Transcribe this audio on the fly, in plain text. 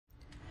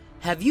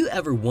Have you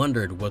ever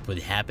wondered what would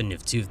happen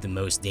if two of the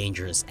most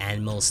dangerous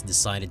animals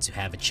decided to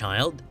have a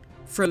child?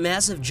 From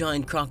massive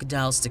giant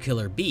crocodiles to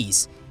killer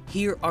bees,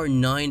 here are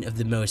 9 of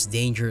the most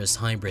dangerous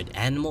hybrid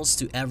animals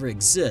to ever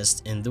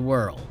exist in the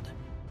world.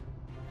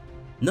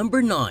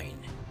 Number 9.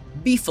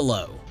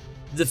 Beefalo.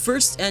 The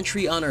first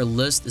entry on our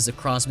list is a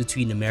cross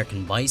between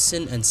American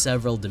bison and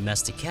several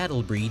domestic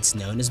cattle breeds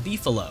known as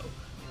beefalo,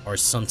 or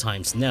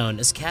sometimes known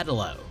as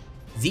catalo.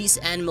 These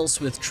animals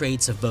with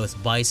traits of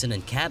both bison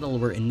and cattle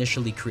were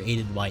initially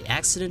created by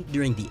accident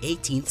during the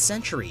 18th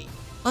century.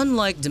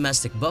 Unlike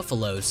domestic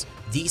buffaloes,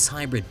 these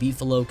hybrid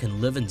beefalo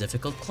can live in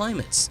difficult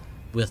climates,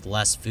 with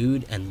less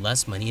food and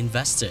less money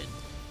invested.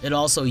 It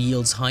also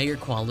yields higher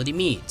quality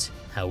meat.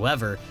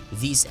 However,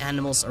 these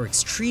animals are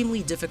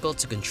extremely difficult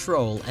to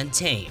control and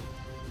tame.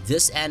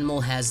 This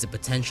animal has the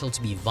potential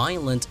to be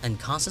violent and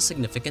cause a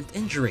significant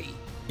injury.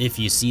 If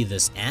you see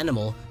this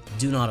animal,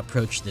 do not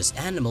approach this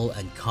animal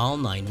and call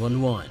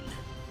 911.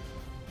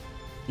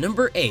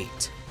 Number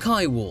 8.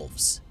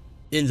 Coy-wolves.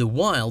 In the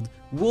wild,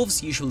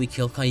 wolves usually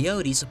kill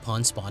coyotes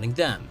upon spotting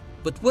them.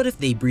 But what if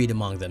they breed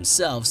among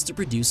themselves to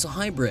produce a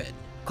hybrid?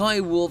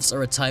 Coy-wolves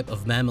are a type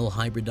of mammal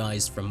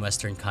hybridized from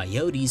western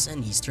coyotes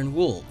and eastern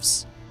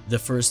wolves. The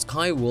first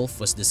coy-wolf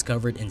was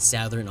discovered in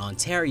southern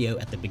Ontario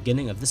at the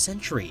beginning of the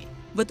century,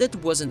 but it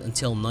wasn't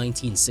until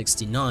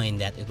 1969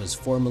 that it was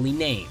formally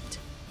named.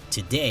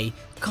 Today,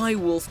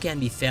 coy-wolf can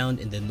be found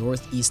in the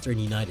northeastern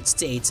United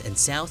States and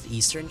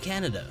southeastern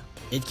Canada.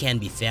 It can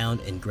be found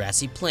in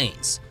grassy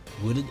plains,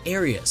 wooded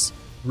areas,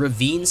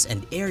 ravines,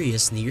 and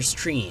areas near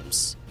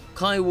streams.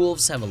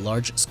 Coy-wolves have a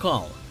large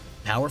skull,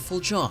 powerful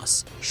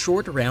jaws,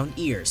 short round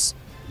ears,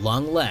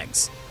 long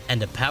legs,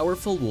 and a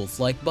powerful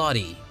wolf-like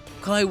body.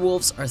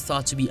 Coy-wolves are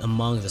thought to be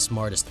among the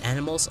smartest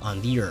animals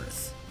on the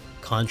earth.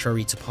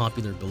 Contrary to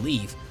popular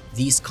belief,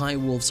 these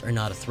coy-wolves are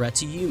not a threat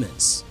to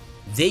humans.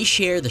 They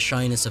share the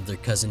shyness of their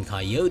cousin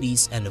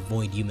coyotes and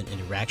avoid human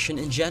interaction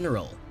in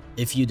general.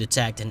 If you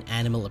detect an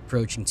animal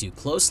approaching too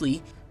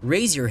closely,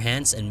 raise your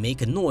hands and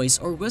make a noise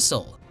or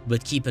whistle.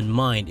 But keep in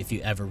mind, if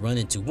you ever run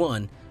into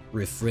one,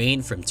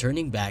 refrain from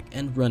turning back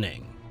and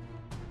running.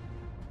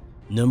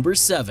 Number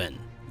 7.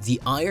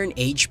 The Iron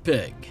Age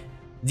Pig.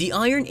 The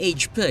Iron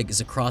Age pig is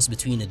a cross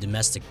between a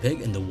domestic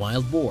pig and the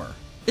wild boar.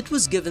 It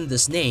was given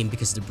this name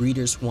because the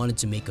breeders wanted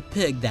to make a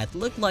pig that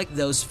looked like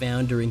those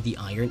found during the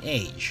Iron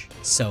Age.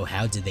 So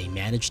how did they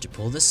manage to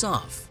pull this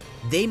off?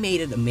 They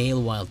mated a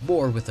male wild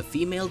boar with a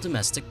female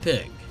domestic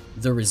pig.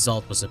 The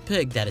result was a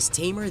pig that is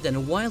tamer than a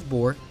wild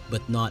boar,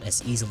 but not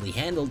as easily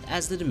handled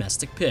as the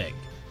domestic pig.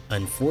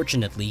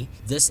 Unfortunately,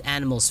 this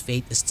animal's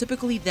fate is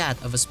typically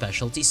that of a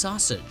specialty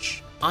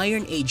sausage.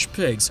 Iron Age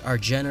pigs are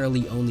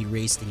generally only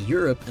raised in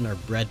Europe and are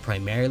bred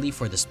primarily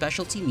for the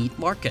specialty meat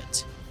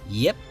market.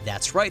 Yep,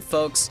 that's right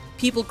folks,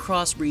 people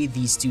crossbreed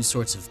these two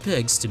sorts of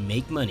pigs to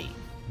make money.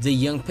 The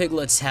young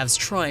piglets have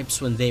stripes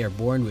when they are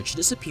born which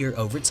disappear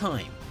over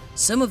time.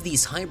 Some of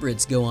these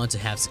hybrids go on to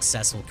have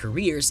successful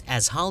careers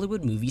as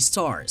Hollywood movie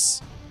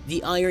stars.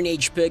 The Iron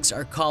Age pigs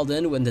are called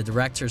in when the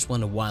directors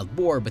want a wild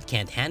boar but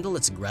can't handle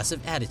its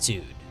aggressive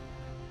attitude.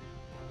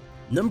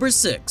 Number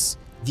 6.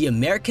 The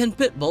American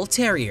Pit Bull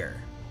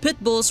Terrier.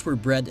 Pit bulls were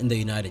bred in the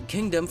United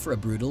Kingdom for a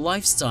brutal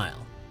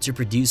lifestyle. To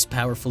produce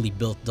powerfully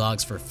built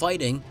dogs for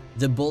fighting,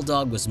 the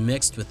bulldog was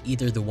mixed with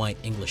either the White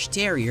English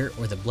Terrier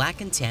or the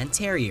Black and Tan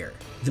Terrier.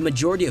 The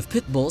majority of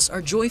pit bulls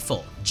are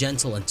joyful,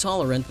 gentle, and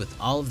tolerant with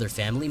all of their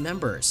family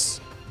members.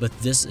 But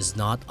this is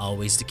not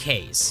always the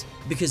case.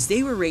 Because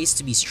they were raised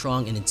to be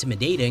strong and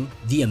intimidating,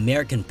 the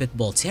American Pit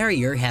Bull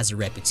Terrier has a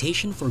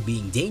reputation for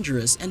being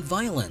dangerous and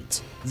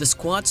violent. The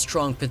squat,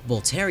 strong Pit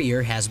Bull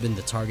Terrier has been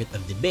the target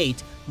of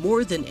debate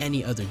more than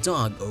any other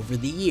dog over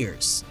the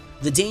years.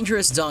 The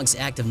Dangerous Dogs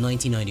Act of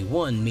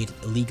 1991 made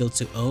it illegal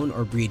to own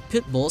or breed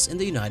pit bulls in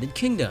the United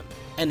Kingdom,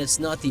 and it's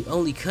not the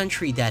only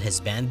country that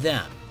has banned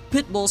them.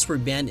 Pit bulls were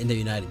banned in the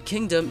United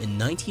Kingdom in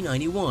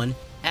 1991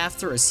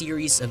 after a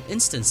series of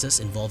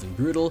instances involving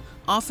brutal,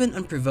 often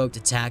unprovoked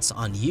attacks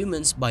on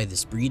humans by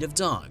this breed of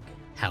dog.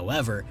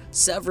 However,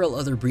 several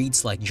other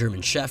breeds like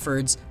German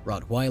Shepherds,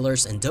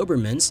 Rottweilers, and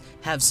Dobermans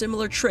have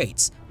similar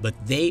traits, but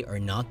they are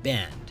not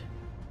banned.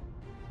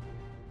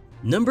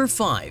 Number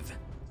 5.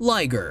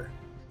 Liger.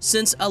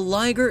 Since a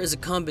liger is a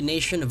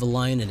combination of a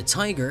lion and a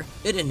tiger,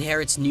 it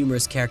inherits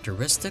numerous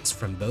characteristics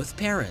from both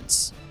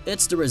parents.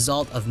 It's the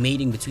result of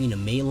mating between a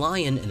male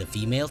lion and a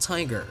female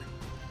tiger.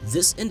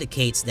 This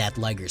indicates that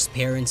liger's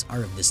parents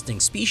are of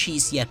distinct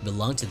species yet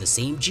belong to the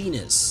same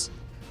genus.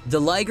 The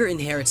liger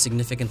inherits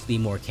significantly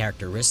more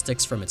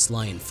characteristics from its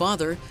lion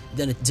father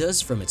than it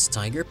does from its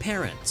tiger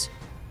parent.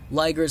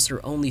 Ligers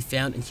are only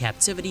found in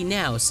captivity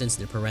now since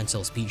their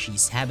parental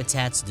species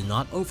habitats do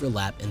not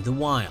overlap in the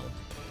wild.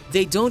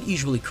 They don't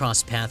usually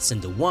cross paths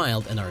in the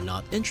wild and are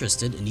not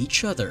interested in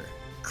each other.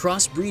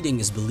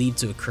 Crossbreeding is believed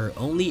to occur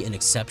only in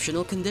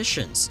exceptional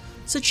conditions,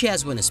 such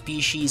as when a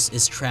species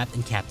is trapped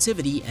in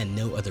captivity and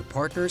no other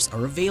partners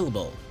are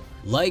available.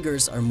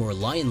 Ligers are more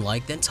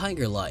lion-like than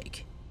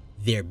tiger-like.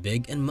 They're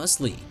big and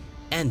muscly,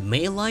 and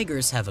male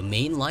ligers have a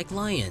mane like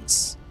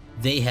lions.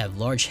 They have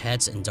large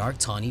heads and dark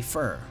tawny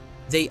fur.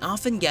 They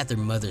often get their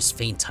mother's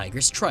faint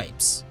tiger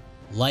stripes.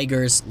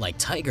 Ligers, like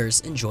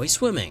tigers, enjoy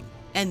swimming,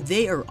 and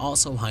they are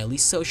also highly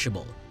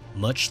sociable,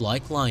 much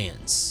like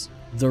lions.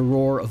 The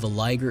roar of a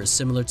liger is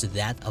similar to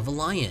that of a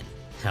lion.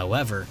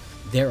 However,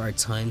 there are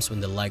times when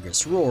the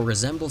liger's roar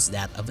resembles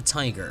that of a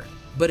tiger.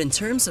 But in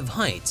terms of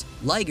height,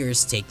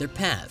 ligers take their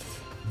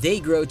path. They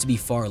grow to be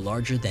far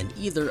larger than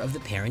either of the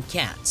parent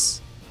cats,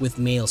 with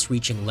males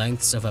reaching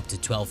lengths of up to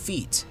 12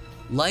 feet.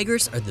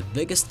 Ligers are the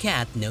biggest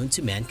cat known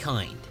to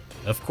mankind.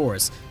 Of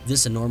course,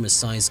 this enormous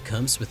size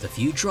comes with a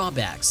few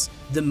drawbacks,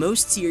 the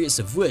most serious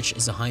of which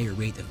is a higher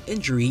rate of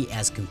injury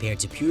as compared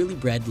to purely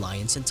bred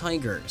lions and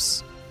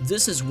tigers.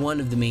 This is one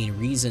of the main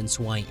reasons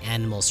why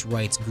animals'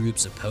 rights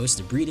groups oppose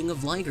the breeding of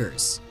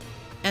ligers.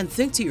 And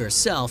think to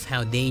yourself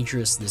how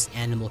dangerous this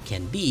animal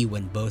can be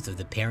when both of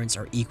the parents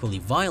are equally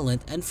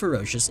violent and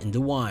ferocious in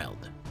the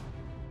wild.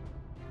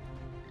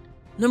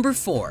 Number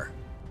 4.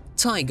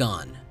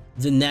 Tigon.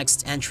 The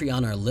next entry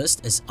on our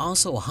list is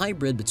also a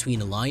hybrid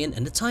between a lion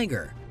and a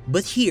tiger,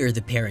 but here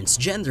the parents'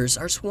 genders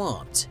are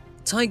swapped.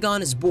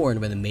 Tigon is born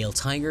when a male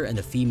tiger and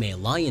a female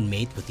lion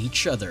mate with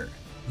each other.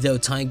 Though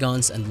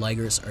tigons and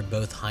ligers are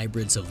both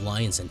hybrids of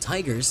lions and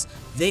tigers,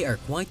 they are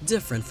quite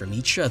different from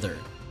each other.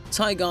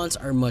 Tigons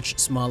are much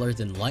smaller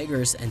than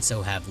ligers and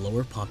so have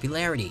lower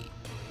popularity.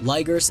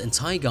 Ligers and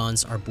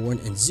tigons are born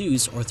in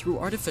zoos or through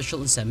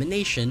artificial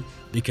insemination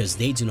because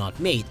they do not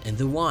mate in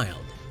the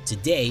wild.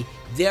 Today,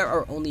 there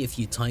are only a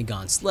few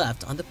tigons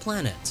left on the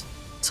planet.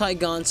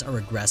 Tigons are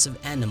aggressive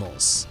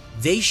animals.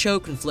 They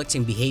show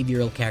conflicting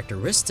behavioral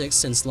characteristics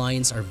since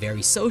lions are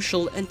very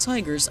social and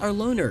tigers are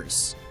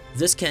loners.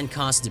 This can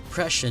cause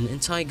depression in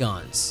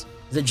tigons.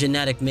 The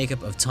genetic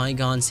makeup of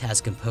tigons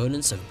has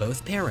components of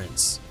both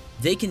parents.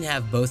 They can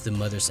have both the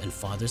mother's and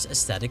father's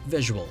aesthetic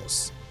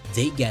visuals.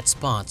 They get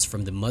spots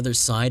from the mother's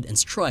side and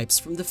stripes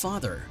from the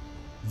father.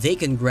 They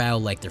can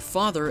growl like their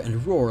father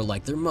and roar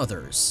like their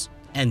mothers.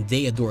 And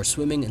they adore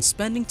swimming and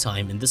spending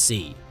time in the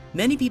sea.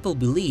 Many people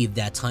believe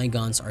that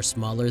tigons are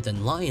smaller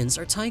than lions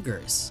or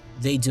tigers.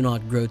 They do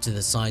not grow to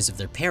the size of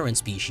their parent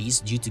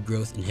species due to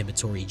growth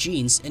inhibitory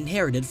genes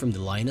inherited from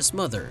the lioness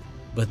mother,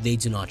 but they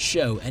do not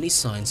show any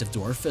signs of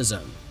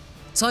dwarfism.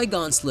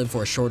 Tigons live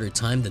for a shorter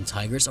time than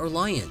tigers or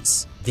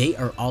lions. They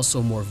are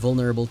also more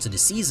vulnerable to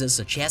diseases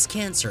such as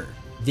cancer.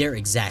 Their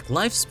exact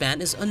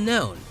lifespan is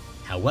unknown.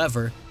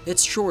 However,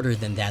 it's shorter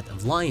than that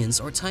of lions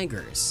or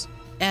tigers.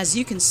 As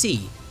you can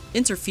see,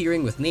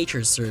 interfering with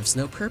nature serves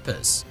no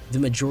purpose. The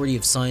majority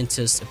of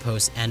scientists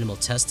oppose animal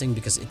testing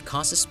because it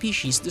causes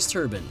species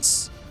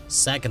disturbance.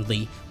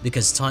 Secondly,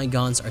 because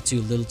tigons are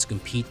too little to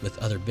compete with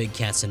other big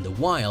cats in the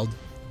wild,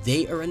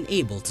 they are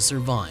unable to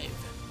survive.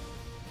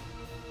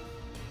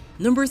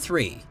 Number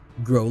 3.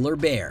 Growler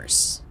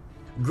bears.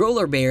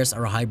 Growler bears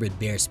are a hybrid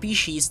bear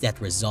species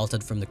that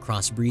resulted from the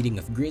crossbreeding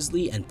of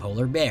grizzly and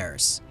polar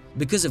bears.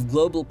 Because of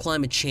global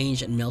climate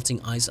change and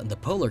melting ice on the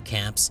polar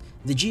caps,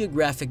 the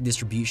geographic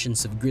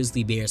distributions of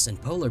grizzly bears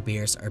and polar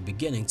bears are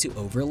beginning to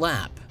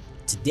overlap.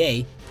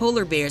 Today,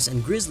 polar bears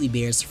and grizzly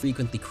bears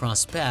frequently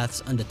cross paths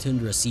on the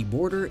tundra sea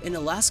border in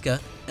Alaska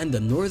and the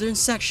northern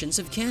sections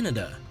of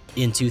Canada.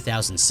 In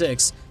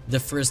 2006, the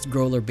first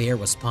growler bear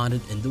was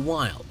spotted in the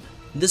wild.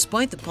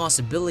 Despite the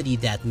possibility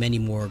that many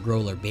more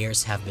growler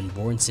bears have been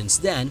born since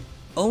then,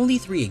 only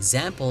 3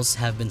 examples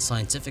have been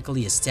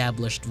scientifically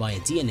established via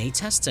DNA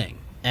testing.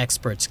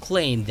 Experts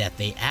claim that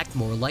they act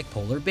more like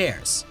polar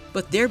bears,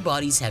 but their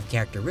bodies have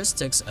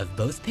characteristics of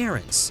both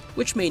parents,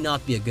 which may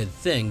not be a good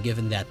thing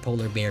given that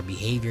polar bear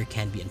behavior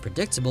can be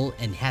unpredictable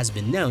and has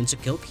been known to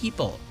kill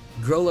people.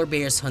 Growler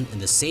bears hunt in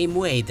the same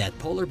way that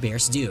polar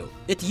bears do.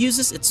 It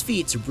uses its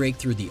feet to break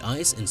through the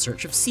ice in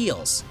search of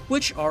seals,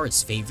 which are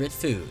its favorite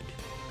food.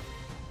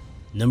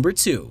 Number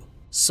 2.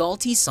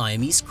 Salty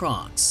Siamese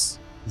crocs.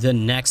 The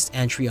next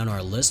entry on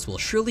our list will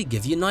surely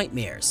give you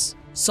nightmares.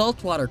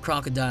 Saltwater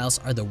crocodiles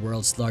are the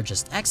world's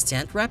largest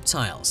extant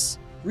reptiles,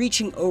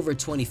 reaching over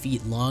 20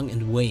 feet long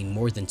and weighing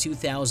more than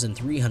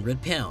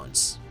 2,300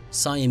 pounds.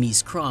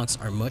 Siamese crocs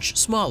are much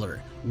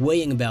smaller,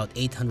 weighing about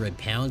 800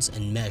 pounds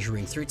and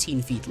measuring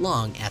 13 feet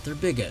long at their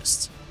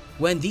biggest.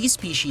 When these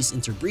species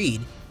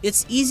interbreed,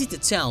 it's easy to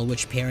tell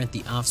which parent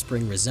the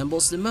offspring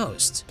resembles the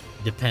most.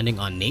 Depending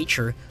on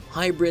nature,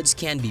 hybrids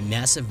can be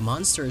massive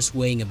monsters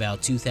weighing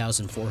about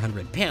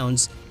 2,400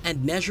 pounds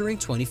and measuring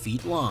 20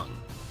 feet long.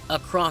 A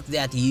croc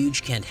that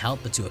huge can't help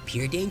but to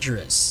appear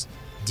dangerous.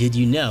 Did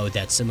you know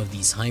that some of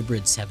these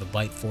hybrids have a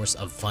bite force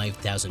of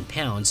 5,000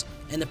 pounds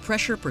and a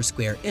pressure per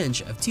square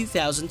inch of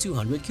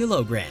 2,200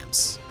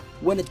 kilograms?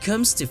 When it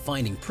comes to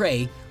finding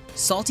prey,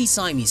 salty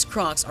Siamese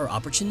crocs are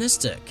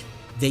opportunistic.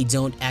 They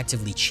don't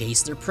actively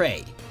chase their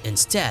prey.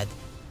 Instead,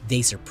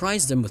 they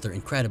surprise them with their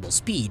incredible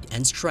speed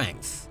and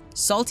strength.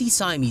 Salty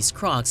Siamese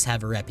crocs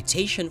have a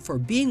reputation for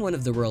being one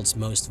of the world's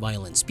most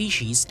violent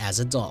species as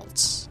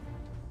adults.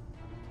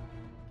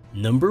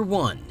 Number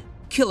 1.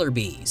 Killer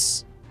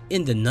bees.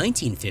 In the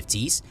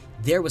 1950s,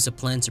 there was a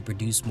plan to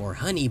produce more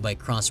honey by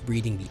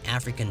crossbreeding the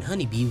African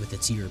honeybee with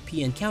its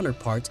European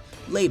counterpart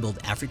labeled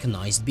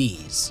Africanized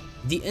bees.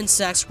 The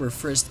insects were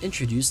first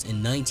introduced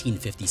in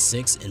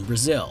 1956 in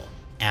Brazil.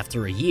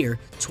 After a year,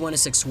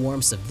 26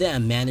 swarms of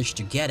them managed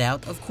to get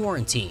out of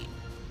quarantine.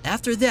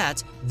 After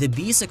that, the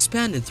bees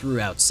expanded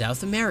throughout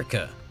South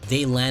America.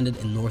 They landed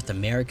in North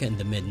America in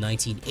the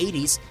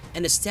mid-1980s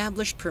and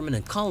established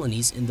permanent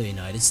colonies in the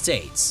United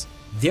States.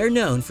 They're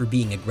known for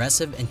being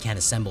aggressive and can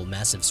assemble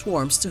massive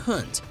swarms to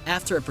hunt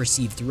after a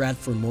perceived threat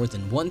for more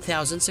than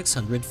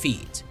 1,600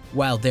 feet.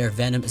 While their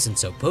venom isn't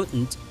so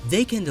potent,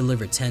 they can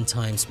deliver 10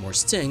 times more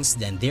stings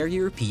than their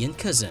European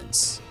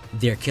cousins.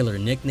 Their killer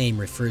nickname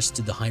refers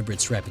to the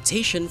hybrid's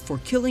reputation for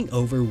killing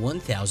over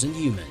 1,000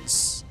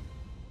 humans.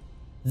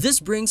 This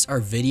brings our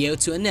video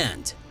to an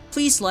end.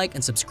 Please like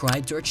and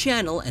subscribe to our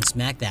channel and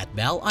smack that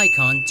bell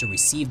icon to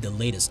receive the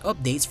latest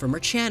updates from our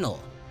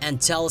channel. And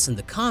tell us in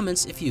the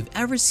comments if you've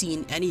ever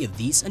seen any of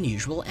these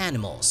unusual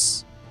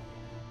animals.